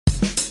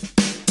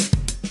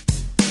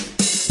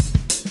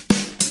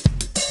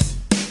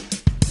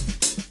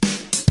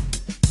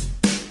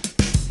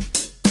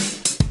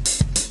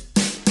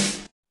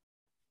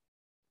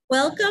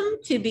Welcome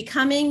to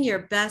Becoming Your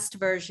Best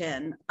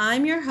Version.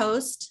 I'm your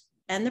host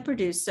and the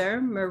producer,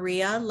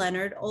 Maria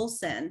Leonard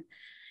Olson,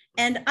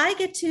 and I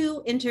get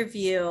to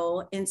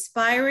interview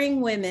inspiring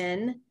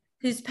women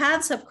whose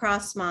paths have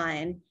crossed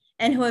mine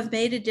and who have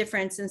made a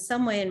difference in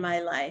some way in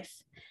my life.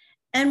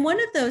 And one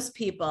of those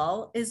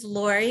people is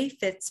Lauri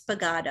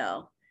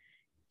Fitz-Pegado.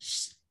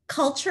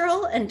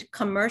 Cultural and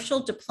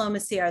commercial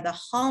diplomacy are the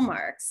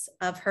hallmarks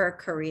of her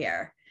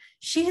career.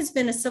 She has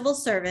been a civil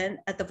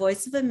servant at the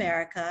Voice of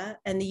America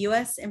and the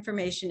U.S.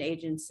 Information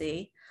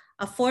Agency,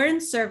 a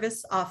foreign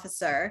service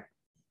officer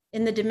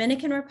in the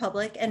Dominican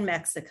Republic and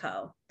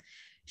Mexico.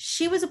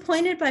 She was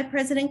appointed by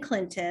President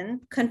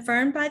Clinton,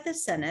 confirmed by the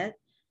Senate,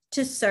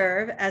 to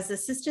serve as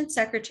Assistant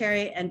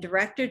Secretary and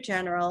Director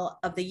General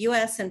of the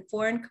U.S. and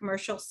Foreign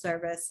Commercial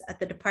Service at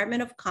the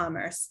Department of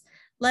Commerce,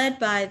 led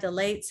by the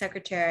late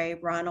Secretary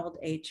Ronald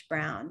H.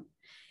 Brown.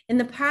 In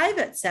the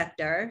private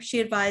sector, she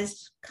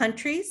advised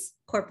countries,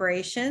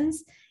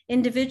 corporations,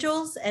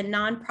 individuals, and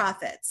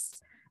nonprofits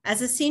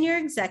as a senior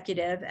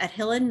executive at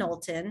Hill &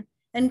 Knowlton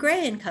and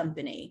Gray &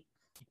 Company,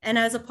 and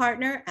as a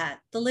partner at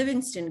the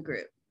Livingston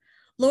Group.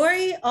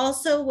 Lauri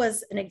also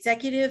was an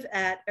executive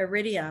at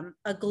Iridium,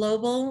 a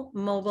global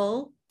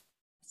mobile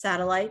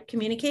satellite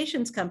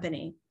communications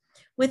company.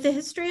 With a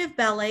history of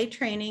ballet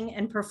training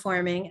and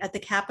performing at the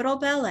Capitol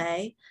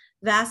Ballet,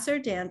 Vassar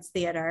Dance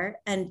Theater,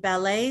 and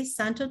Ballet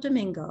Santo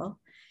Domingo,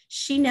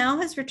 she now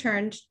has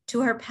returned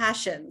to her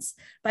passions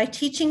by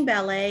teaching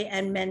ballet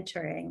and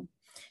mentoring.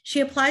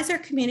 She applies her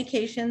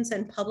communications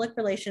and public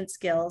relations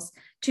skills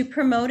to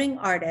promoting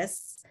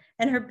artists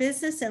and her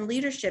business and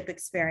leadership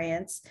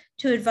experience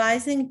to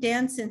advising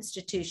dance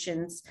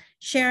institutions,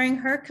 sharing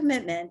her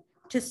commitment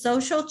to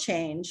social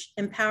change,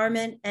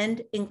 empowerment,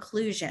 and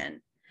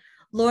inclusion.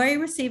 Lauri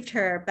received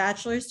her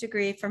bachelor's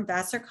degree from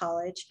Vassar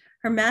College,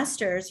 her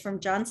master's from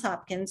Johns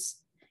Hopkins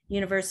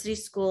University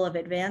School of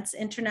Advanced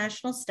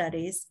International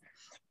Studies,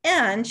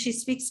 and she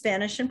speaks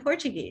Spanish and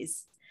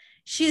Portuguese.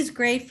 She is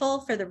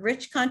grateful for the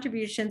rich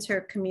contributions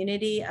her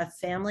community of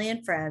family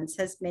and friends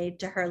has made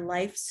to her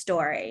life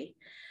story.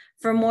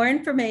 For more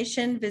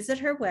information, visit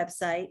her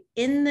website,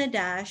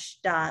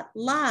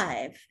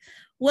 inthedash.live.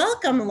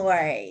 Welcome,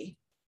 Lauri.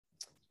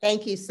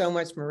 Thank you so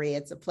much, Maria.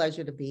 It's a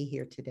pleasure to be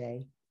here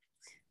today.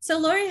 So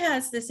Lauri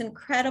has this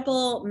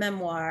incredible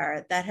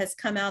memoir that has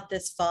come out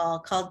this fall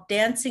called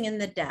Dancing in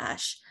the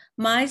Dash,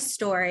 My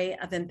Story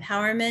of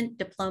Empowerment,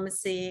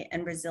 Diplomacy,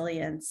 and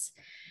Resilience.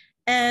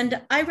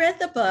 And I read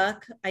the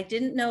book. I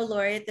didn't know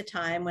Lauri at the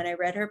time when I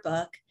read her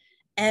book,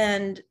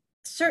 and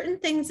certain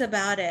things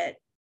about it,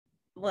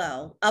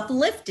 well,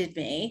 uplifted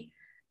me,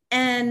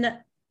 and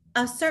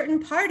a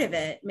certain part of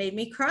it made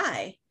me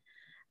cry.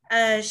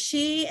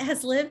 She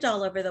has lived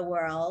all over the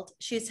world.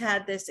 She's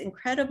had this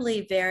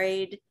incredibly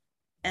varied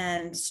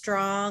and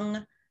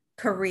strong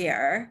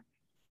career,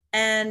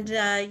 and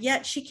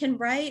yet she can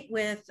write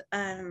with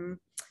a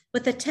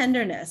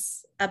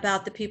tenderness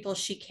about the people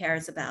she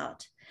cares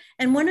about.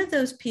 And one of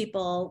those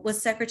people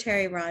was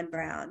Secretary Ron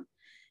Brown,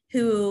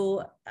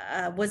 who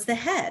was the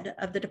head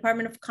of the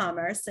Department of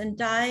Commerce and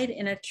died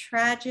in a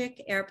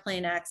tragic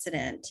airplane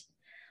accident.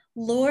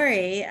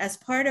 Lauri, as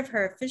part of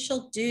her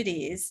official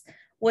duties,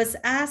 was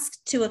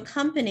asked to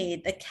accompany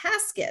the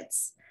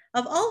caskets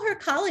of all her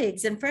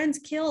colleagues and friends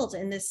killed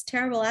in this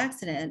terrible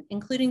accident,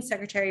 including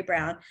Secretary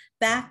Brown,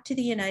 back to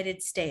the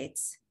United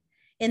States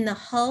in the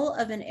hull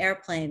of an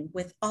airplane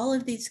with all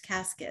of these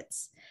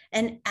caskets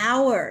and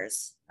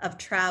hours of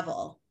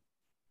travel.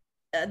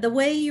 The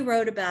way you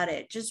wrote about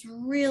it just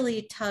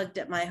really tugged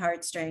at my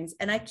heartstrings,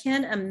 and I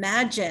can't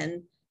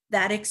imagine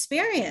that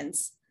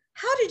experience.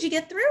 How did you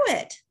get through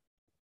it?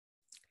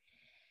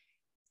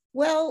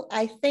 Well,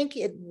 I think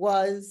it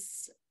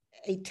was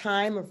a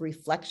time of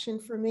reflection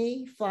for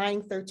me,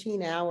 flying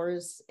 13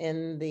 hours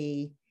in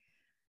the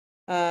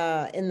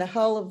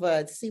hull of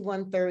a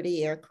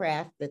C-130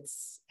 aircraft that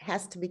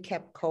has to be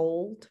kept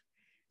cold.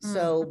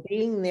 So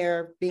being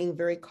there, being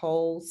very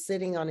cold,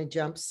 sitting on a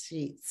jump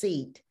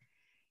seat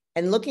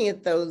and looking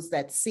at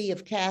that sea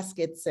of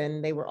caskets,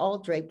 and they were all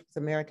draped with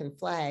American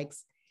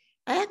flags,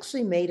 I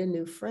actually made a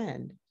new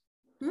friend.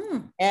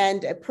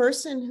 And a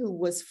person who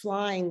was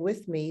flying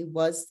with me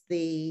was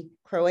the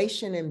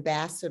Croatian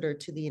ambassador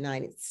to the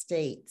United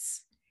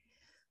States,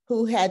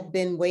 who had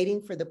been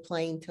waiting for the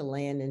plane to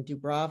land in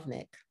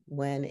Dubrovnik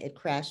when it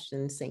crashed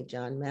in St.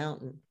 John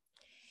Mountain.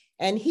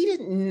 And he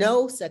didn't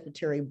know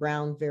Secretary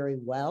Brown very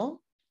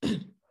well.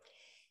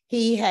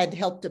 He had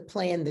helped to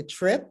plan the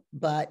trip,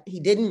 but he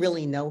didn't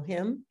really know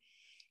him.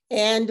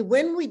 And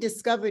when we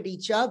discovered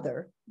each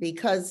other,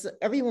 because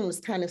everyone was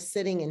kind of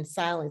sitting in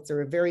silence, there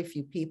were very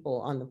few people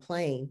on the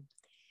plane,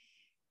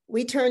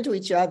 we turned to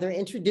each other,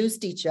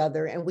 introduced each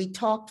other, and we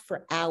talked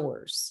for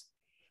hours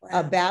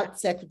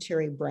about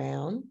Secretary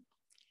Brown.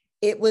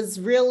 It was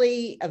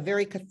really a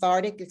very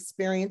cathartic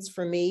experience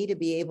for me to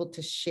be able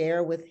to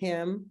share with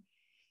him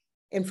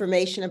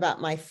information about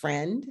my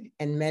friend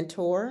and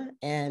mentor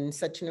and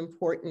such an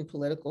important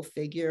political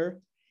figure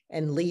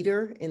and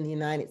leader in the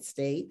United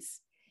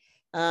States.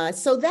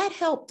 So that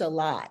helped a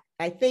lot.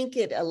 I think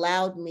it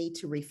allowed me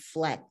to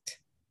reflect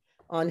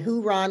on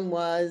who Ron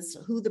was,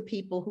 who the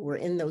people who were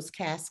in those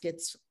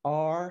caskets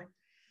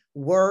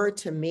were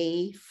to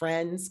me,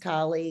 friends,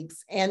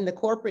 colleagues, and the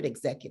corporate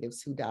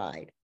executives who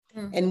died,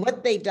 and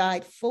what they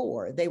died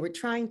for. They were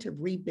trying to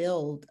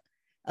rebuild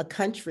a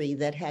country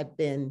that had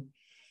been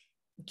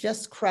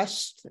just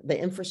crushed, the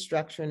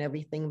infrastructure and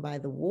everything, by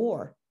the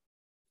war.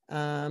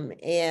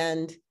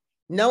 And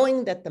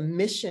knowing that the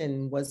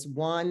mission was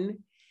one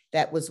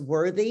that was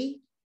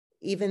worthy,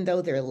 even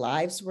though their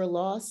lives were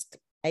lost,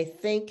 I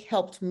think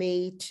helped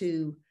me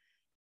to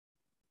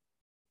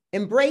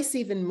embrace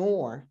even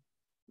more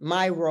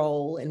my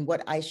role and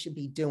what I should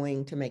be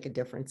doing to make a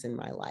difference in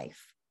my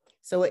life.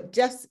 So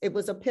it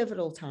was a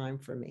pivotal time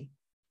for me.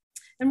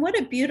 And what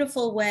a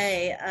beautiful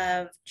way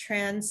of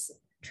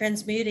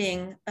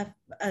transmuting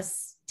a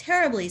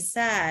terribly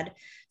sad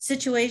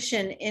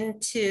situation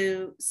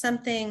into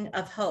something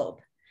of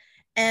hope.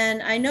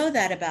 And I know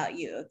that about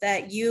you,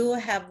 that you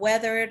have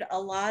weathered a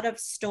lot of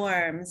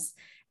storms,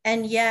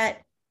 and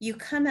yet you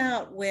come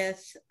out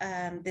with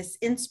this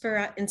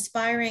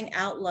inspiring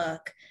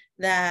outlook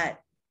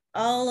that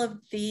all of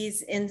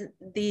these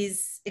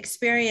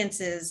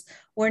experiences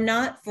were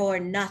not for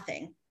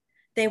nothing.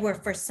 They were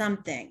for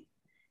something.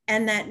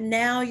 And that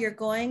now you're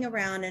going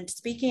around and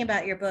speaking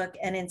about your book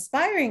and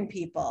inspiring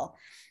people.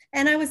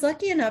 And I was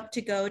lucky enough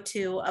to go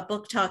to a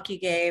book talk you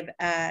gave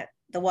at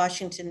the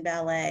Washington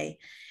Ballet,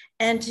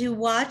 and to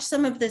watch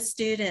some of the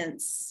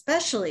students,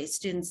 especially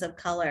students of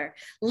color,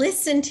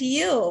 listen to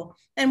you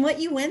and what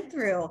you went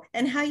through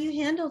and how you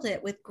handled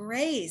it with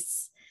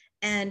grace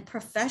and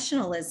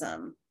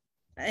professionalism.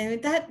 I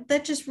mean,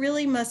 that just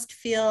really must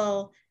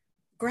feel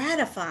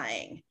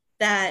gratifying,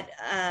 that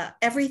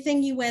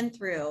everything you went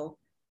through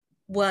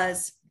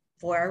was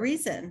for a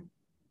reason.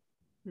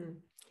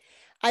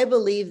 I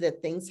believe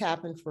that things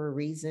happen for a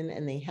reason,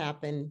 and they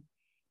happen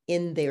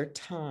in their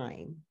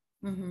time.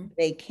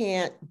 They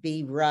can't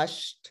be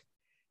rushed.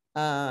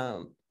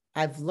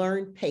 I've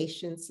learned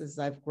patience as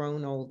I've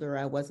grown older.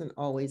 I wasn't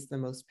always the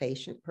most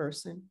patient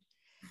person.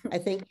 I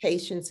think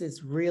patience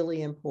is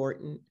really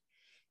important.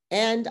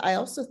 And I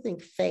also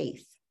think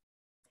faith,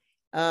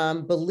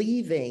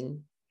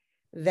 believing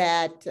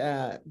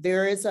that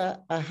there is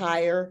a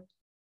higher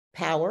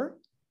power,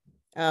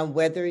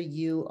 whether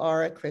you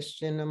are a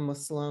Christian, a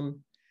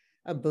Muslim,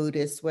 a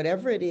Buddhist,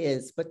 whatever it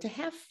is, but to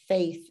have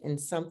faith in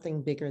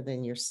something bigger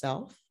than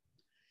yourself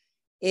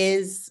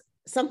is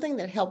something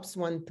that helps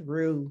one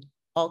through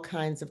all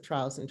kinds of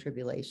trials and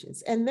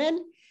tribulations. And then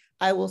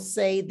I will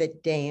say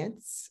that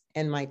dance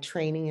and my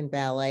training in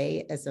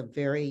ballet as a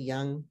very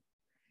young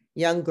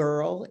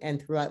girl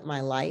and throughout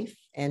my life,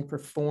 and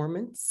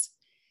performance,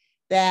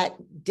 that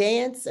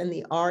dance and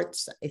the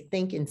arts, I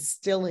think,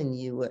 instill in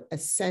you a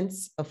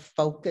sense of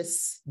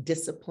focus,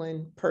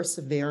 discipline,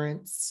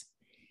 perseverance.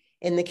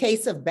 In the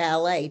case of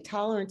ballet,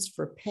 tolerance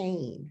for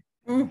pain.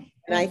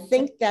 And I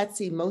think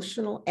that's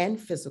emotional and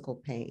physical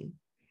pain.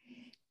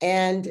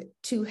 And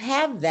to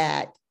have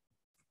that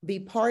be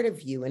part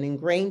of you and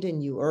ingrained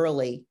in you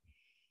early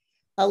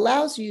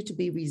allows you to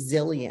be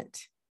resilient.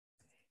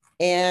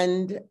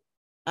 And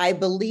I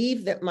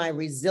believe that my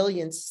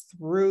resilience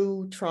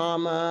through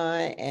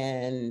trauma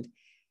and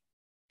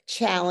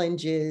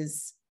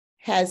challenges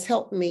has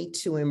helped me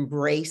to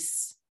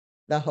embrace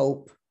the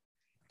hope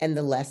and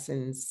the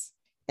lessons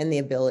and the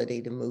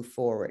ability to move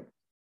forward.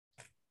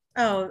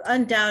 Oh,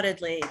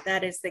 undoubtedly,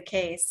 that is the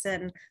case.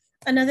 And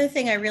another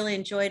thing I really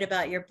enjoyed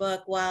about your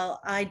book, while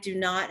I do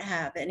not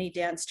have any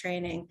dance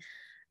training,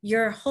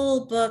 your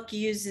whole book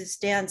uses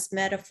dance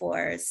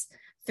metaphors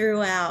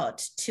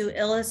throughout to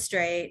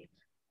illustrate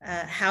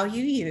how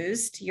you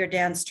used your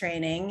dance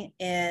training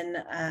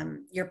in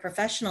your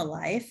professional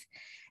life,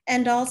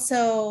 and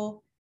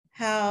also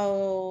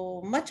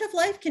how much of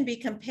life can be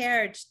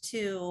compared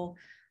to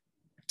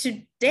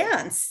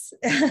dance,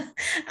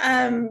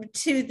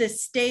 to the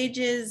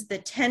stages, the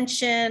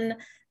tension,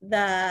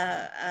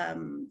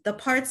 the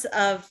parts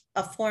of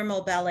a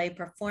formal ballet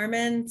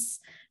performance,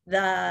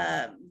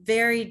 the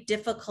very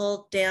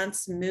difficult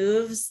dance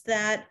moves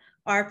that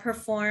are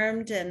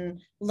performed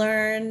and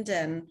learned.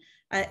 And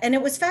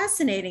it was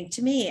fascinating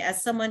to me,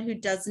 as someone who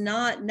does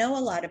not know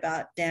a lot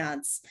about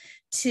dance,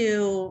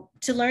 to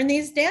learn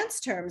these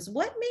dance terms.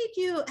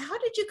 How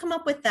did you come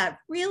up with that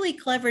really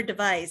clever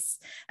device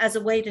as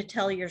a way to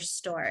tell your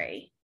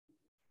story?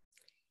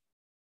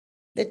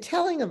 The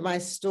telling of my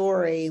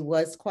story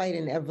was quite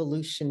an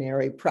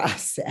evolutionary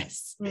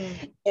process.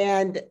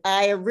 And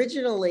I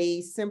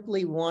originally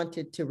simply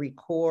wanted to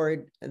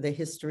record the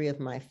history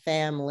of my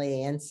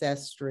family,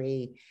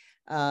 ancestry,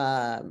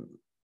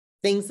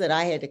 things that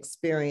I had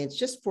experienced,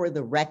 just for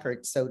the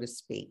record, so to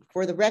speak,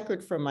 for the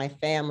record for my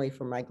family,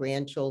 for my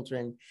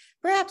grandchildren,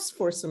 perhaps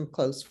for some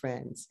close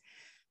friends.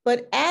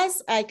 But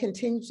as I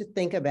continued to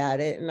think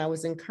about it, and I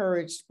was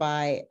encouraged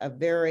by a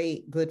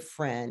very good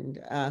friend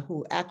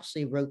who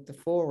actually wrote the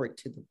foreword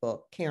to the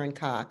book, Karen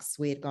Cox.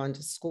 We had gone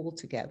to school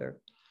together.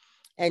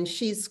 And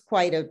she's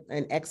quite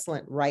an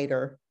excellent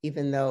writer,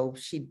 even though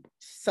she's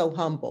so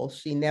humble.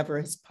 She never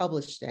has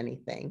published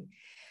anything.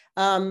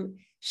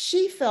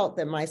 She felt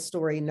that my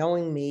story,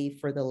 knowing me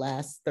for the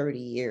last 30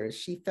 years,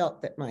 she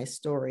felt that my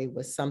story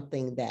was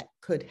something that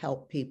could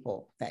help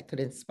people, that could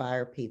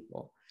inspire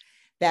people,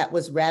 that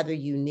was rather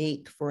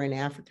unique for an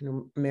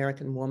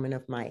African-American woman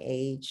of my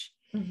age.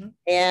 Mm-hmm.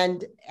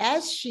 And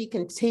as she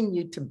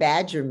continued to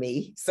badger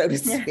me, so to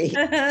speak,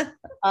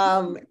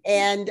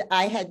 and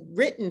I had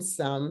written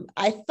some,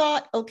 I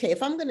thought, okay,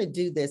 if I'm going to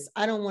do this,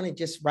 I don't want to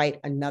just write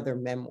another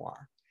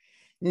memoir.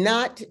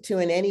 Not to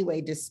in any way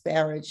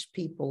disparage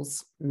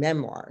people's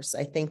memoirs.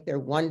 I think they're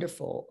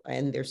wonderful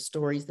and they're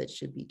stories that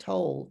should be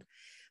told.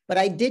 But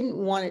I didn't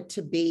want it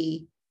to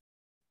be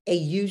a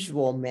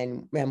usual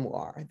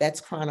memoir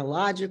that's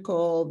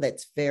chronological,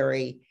 that's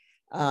very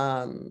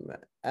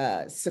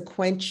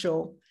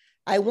sequential.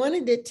 I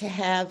wanted it to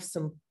have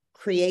some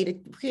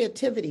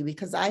creativity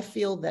because I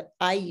feel that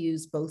I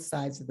use both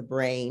sides of the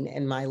brain,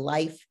 and my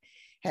life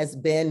has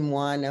been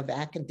one of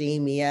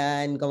academia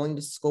and going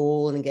to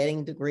school and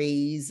getting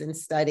degrees and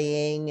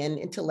studying and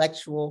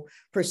intellectual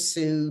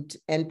pursuit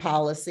and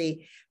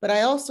policy. But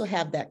I also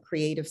have that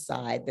creative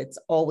side that's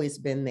always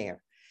been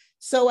there.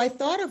 So I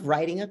thought of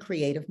writing a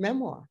creative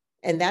memoir,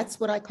 and that's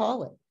what I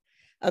call it,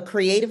 a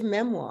creative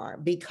memoir,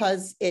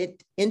 because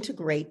it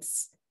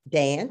integrates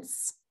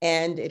dance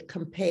and it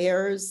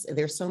compares.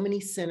 There's so many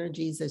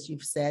synergies, as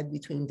you've said,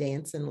 between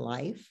dance and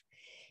life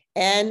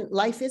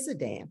is a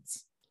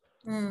dance.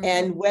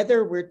 And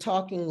whether we're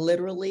talking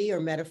literally or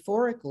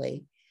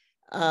metaphorically,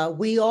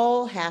 we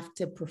all have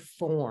to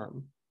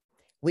perform.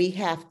 We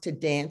have to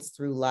dance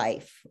through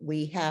life.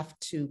 We have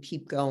to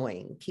keep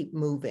going, keep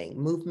moving.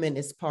 Movement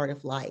is part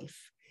of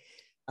life.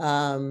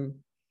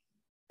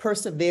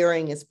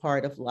 Persevering is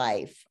part of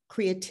life.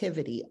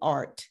 Creativity,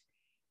 art.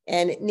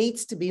 And it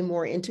needs to be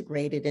more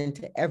integrated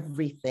into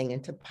everything,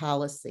 into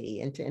policy,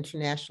 into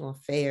international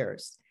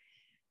affairs,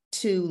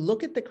 to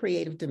look at the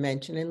creative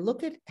dimension and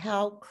look at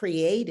how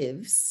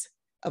creatives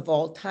of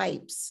all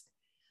types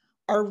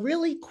are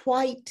really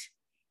quite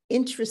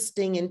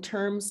interesting in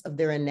terms of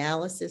their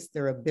analysis,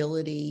 their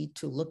ability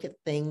to look at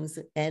things,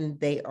 and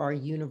they are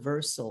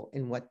universal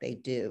in what they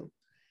do.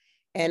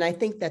 And I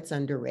think that's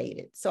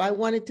underrated. So I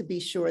wanted to be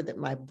sure that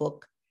my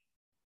book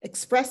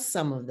expressed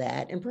some of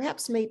that and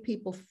perhaps made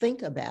people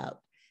think about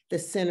the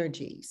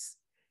synergies,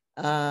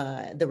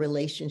 the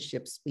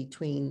relationships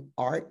between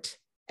art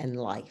and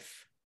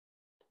life.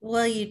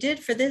 Well, you did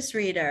for this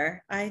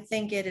reader. I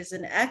think it is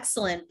an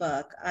excellent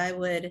book. I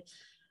would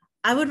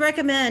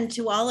recommend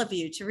to all of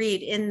you to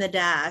read In the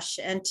Dash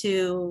and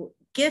to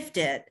gift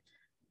it,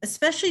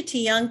 especially to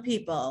young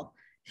people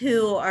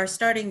who are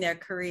starting their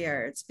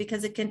careers,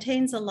 because it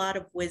contains a lot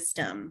of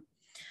wisdom.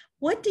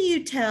 What do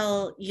you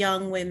tell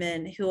young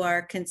women who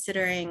are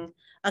considering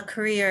a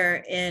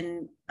career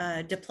in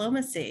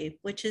diplomacy,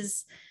 which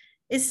is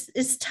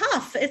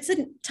tough? It's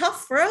a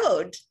tough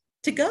road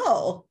to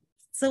go.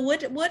 So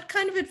what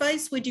kind of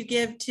advice would you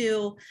give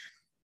to,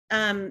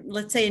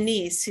 let's say, a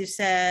niece who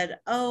said,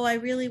 oh, I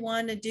really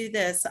want to do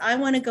this. I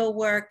want to go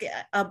work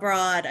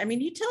abroad. I mean,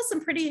 you tell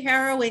some pretty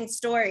harrowing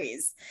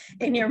stories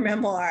in your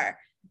memoir.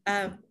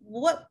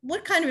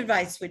 What kind of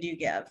advice would you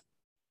give?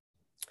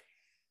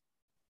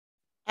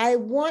 I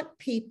want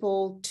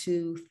people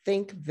to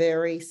think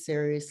very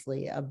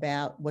seriously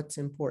about what's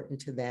important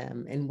to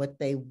them and what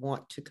they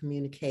want to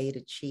communicate,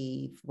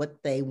 achieve,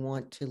 what they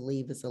want to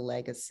leave as a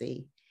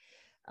legacy.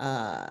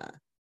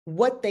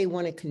 What they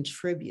want to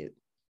contribute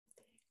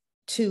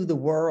to the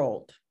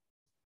world.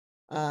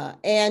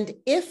 And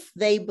if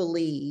they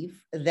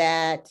believe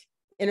that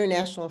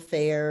international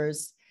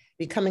affairs,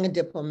 becoming a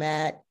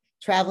diplomat,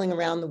 traveling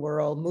around the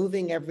world,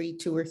 moving every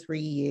 2 or 3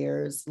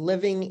 years,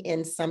 living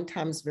in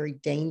sometimes very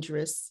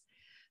dangerous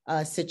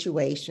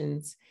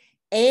situations,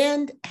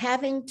 and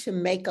having to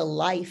make a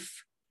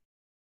life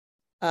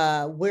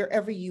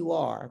wherever you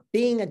are,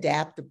 being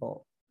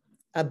adaptable,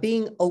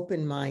 being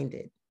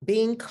open-minded,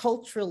 being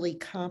culturally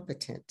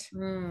competent,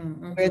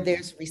 where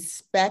there's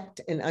respect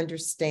and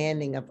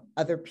understanding of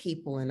other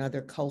people and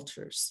other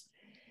cultures.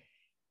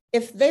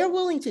 If they're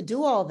willing to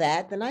do all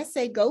that, then I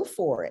say go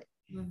for it.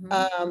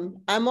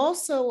 I'm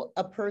also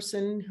a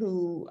person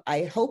who,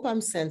 I hope I'm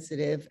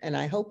sensitive and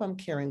I hope I'm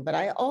caring, but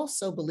I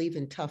also believe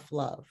in tough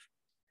love.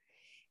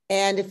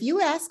 And if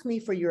you ask me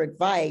for your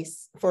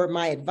advice, for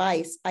my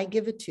advice, I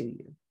give it to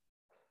you.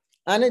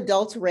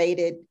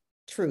 Unadulterated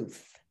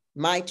truth,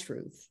 my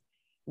truth,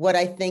 what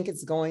I think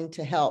is going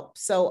to help.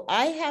 So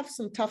I have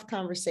some tough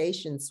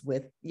conversations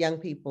with young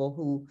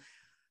people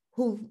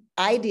who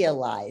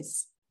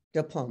idealize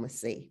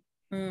diplomacy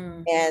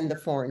and the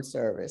Foreign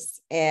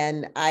Service.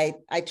 And I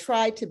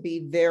try to be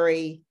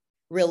very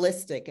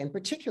realistic, and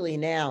particularly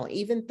now,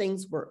 even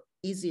things were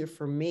easier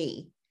for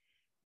me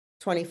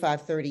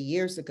 25, 30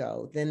 years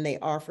ago than they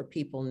are for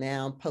people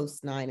now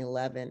post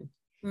 9/11,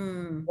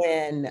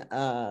 when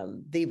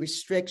the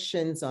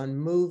restrictions on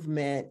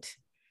movement,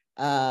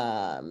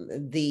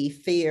 the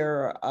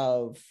fear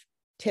of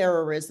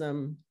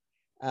terrorism,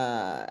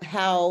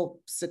 how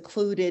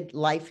secluded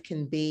life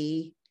can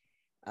be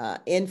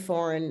in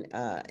foreign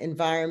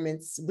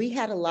environments. We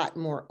had a lot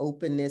more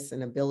openness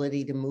and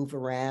ability to move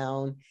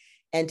around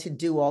and to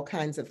do all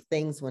kinds of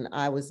things when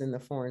I was in the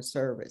Foreign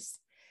Service.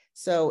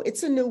 So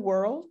it's a new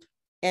world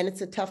and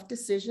it's a tough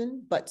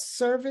decision, but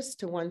service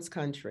to one's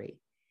country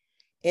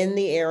in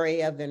the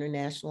area of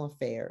international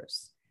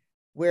affairs,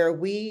 where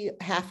we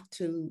have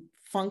to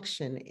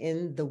function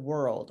in the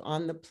world,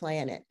 on the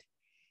planet,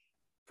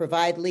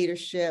 provide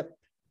leadership,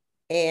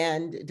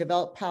 and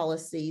develop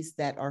policies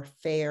that are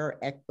fair,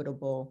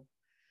 equitable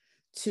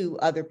to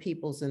other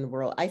peoples in the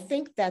world. I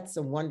think that's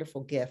a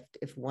wonderful gift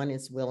if one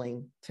is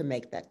willing to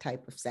make that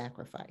type of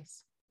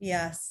sacrifice.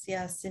 Yes,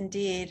 yes,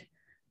 indeed.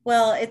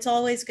 Well, it's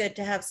always good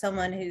to have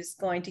someone who's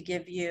going to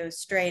give you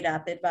straight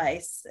up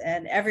advice,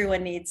 and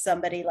everyone needs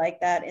somebody like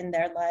that in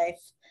their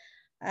life.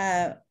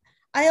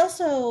 I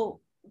also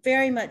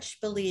very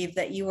much believe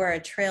that you are a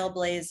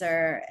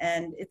trailblazer,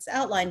 and it's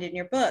outlined in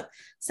your book,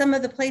 some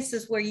of the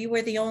places where you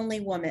were the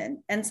only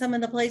woman and some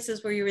of the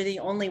places where you were the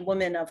only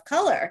woman of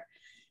color.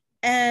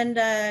 And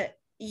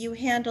you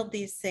handled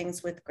these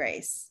things with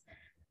grace.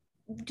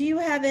 Do you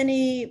have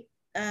any,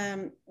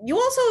 you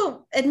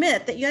also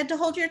admit that you had to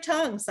hold your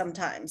tongue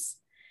sometimes.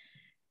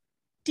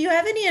 Do you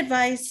have any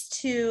advice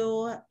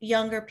to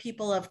younger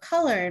people of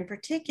color in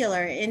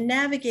particular in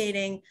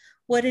navigating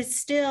what is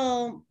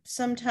still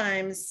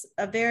sometimes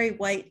a very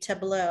white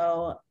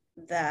tableau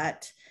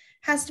that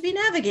has to be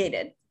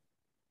navigated?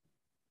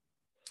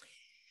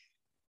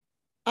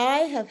 I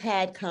have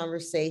had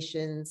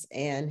conversations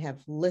and have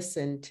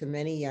listened to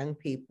many young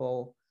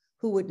people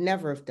who would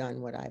never have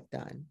done what I've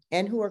done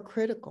and who are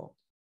critical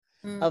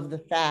of the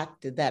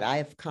fact that I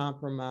have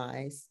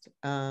compromised.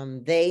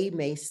 They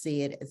may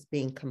see it as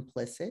being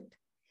complicit.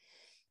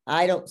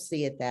 I don't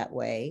see it that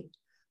way.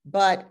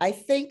 But I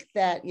think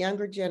that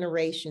younger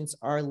generations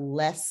are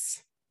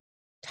less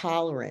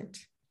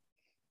tolerant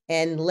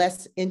and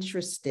less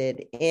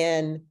interested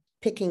in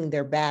picking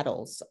their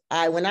battles.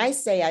 When I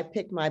say I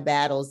pick my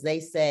battles, they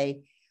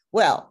say,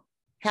 well,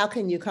 how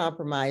can you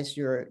compromise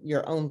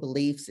your own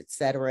beliefs, et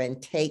cetera,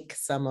 and take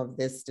some of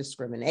this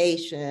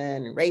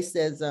discrimination and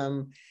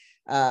racism?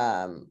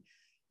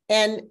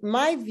 And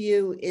my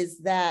view is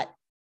that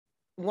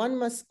one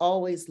must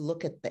always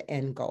look at the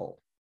end goal.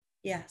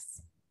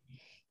 Yes.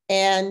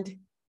 And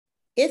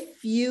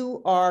if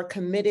you are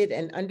committed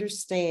and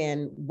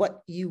understand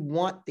what you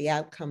want the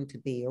outcome to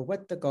be or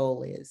what the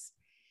goal is,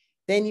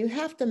 then you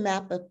have to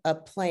map a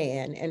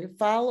plan and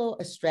follow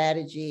a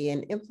strategy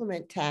and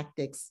implement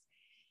tactics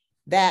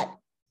that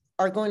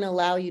are going to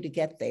allow you to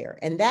get there.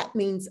 And that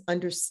means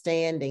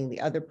understanding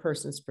the other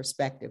person's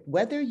perspective,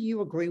 whether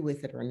you agree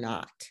with it or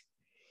not,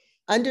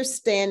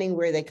 understanding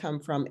where they come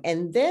from,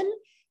 and then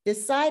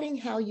deciding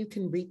how you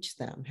can reach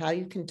them, how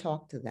you can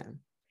talk to them.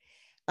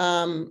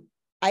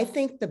 I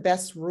think the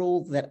best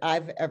rule that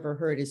I've ever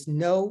heard is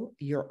know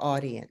your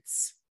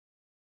audience.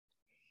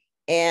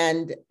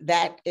 And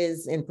that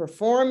is in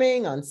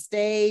performing on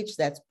stage,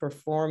 that's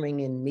performing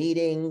in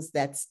meetings,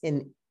 that's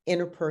in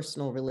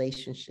interpersonal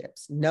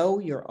relationships. Know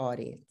your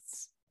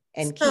audience.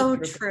 And so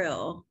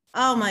true.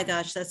 Oh my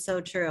gosh, that's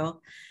so true.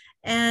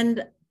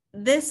 And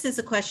this is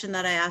a question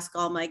that I ask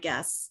all my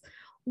guests.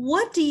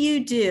 What do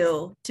you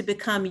do to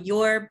become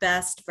your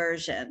best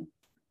version?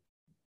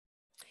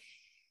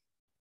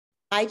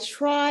 I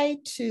try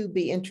to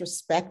be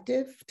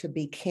introspective, to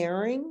be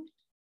caring,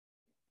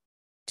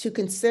 to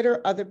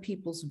consider other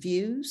people's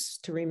views,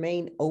 to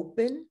remain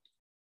open,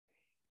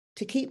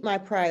 to keep my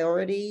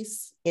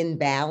priorities in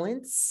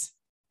balance,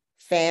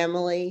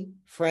 family,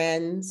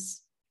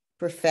 friends,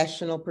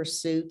 professional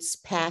pursuits,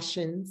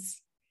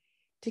 passions,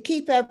 to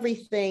keep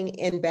everything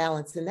in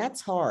balance. And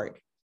that's hard.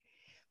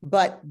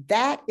 But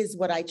that is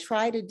what I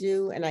try to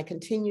do, and I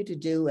continue to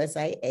do as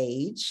I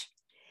age,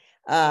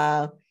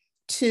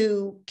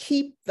 to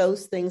keep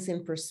those things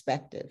in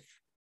perspective.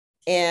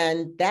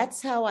 And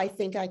that's how I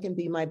think I can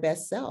be my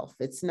best self.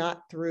 It's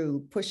not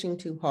through pushing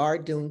too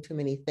hard, doing too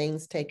many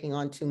things, taking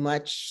on too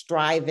much,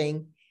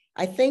 striving.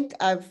 I think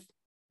I've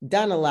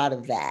done a lot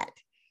of that.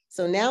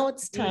 So now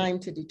it's time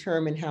to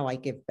determine how I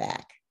give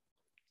back.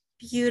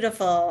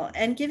 Beautiful.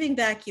 And giving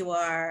back you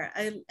are.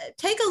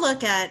 Take a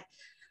look at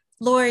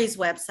Lauri's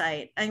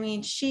website. I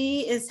mean,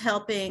 she is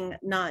helping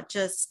not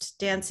just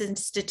dance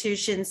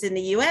institutions in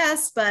the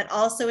US, but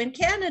also in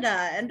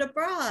Canada and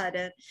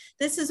abroad.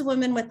 This is a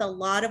woman with a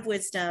lot of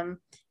wisdom,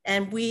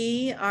 and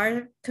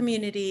our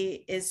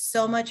community is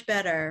so much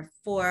better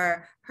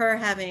for her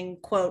having,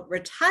 quote,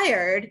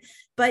 retired,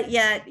 but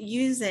yet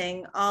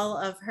using all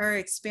of her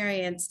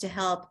experience to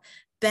help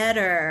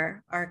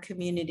better our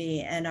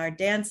community and our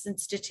dance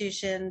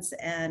institutions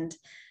and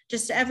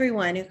just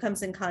everyone who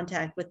comes in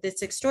contact with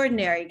this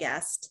extraordinary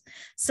guest.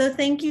 So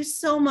thank you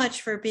so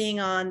much for being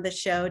on the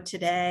show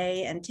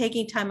today and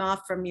taking time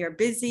off from your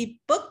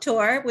busy book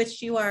tour,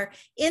 which you are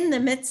in the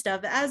midst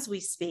of as we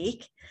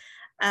speak.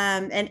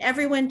 And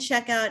everyone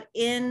check out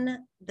in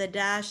the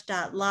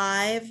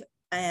dash.live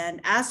and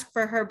ask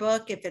for her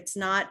book if it's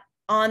not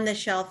on the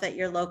shelf at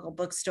your local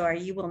bookstore.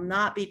 You will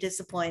not be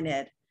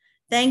disappointed.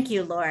 Thank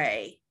you,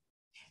 Lauri.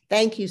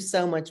 Thank you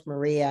so much,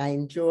 Maria. I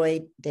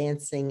enjoyed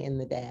dancing in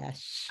the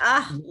dash.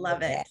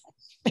 Love it.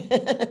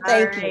 Thank All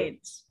you.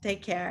 right.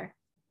 Take care.